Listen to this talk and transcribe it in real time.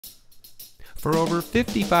For over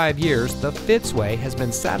 55 years, the Fitzway has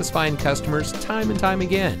been satisfying customers time and time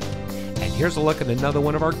again. And here's a look at another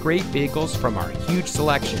one of our great vehicles from our huge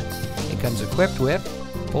selection. It comes equipped with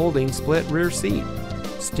folding split rear seat,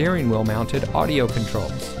 steering wheel mounted audio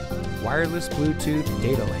controls, wireless Bluetooth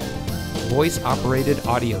data link, voice operated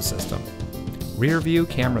audio system, rear view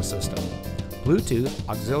camera system, Bluetooth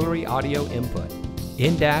auxiliary audio input,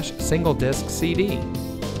 in-dash single disc CD,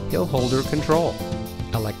 hill holder control,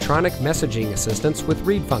 electronic messaging assistance with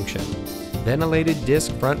read function, ventilated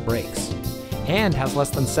disc front brakes, and has less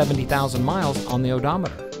than 70,000 miles on the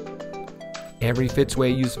odometer. Every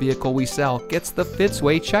Fitzway used vehicle we sell gets the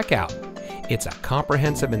Fitzway checkout. It's a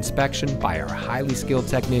comprehensive inspection by our highly skilled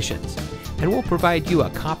technicians, and we'll provide you a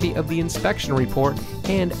copy of the inspection report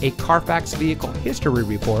and a Carfax vehicle history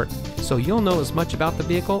report so you'll know as much about the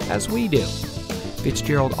vehicle as we do.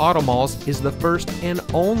 Fitzgerald Auto Malls is the first and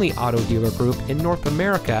only auto dealer group in North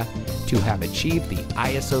America to have achieved the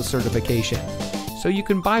ISO certification, so you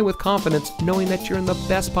can buy with confidence knowing that you're in the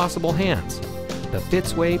best possible hands. The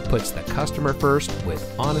Fitzway puts the customer first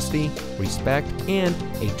with honesty, respect, and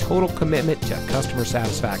a total commitment to customer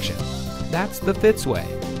satisfaction. That's the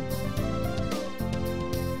Fitzway.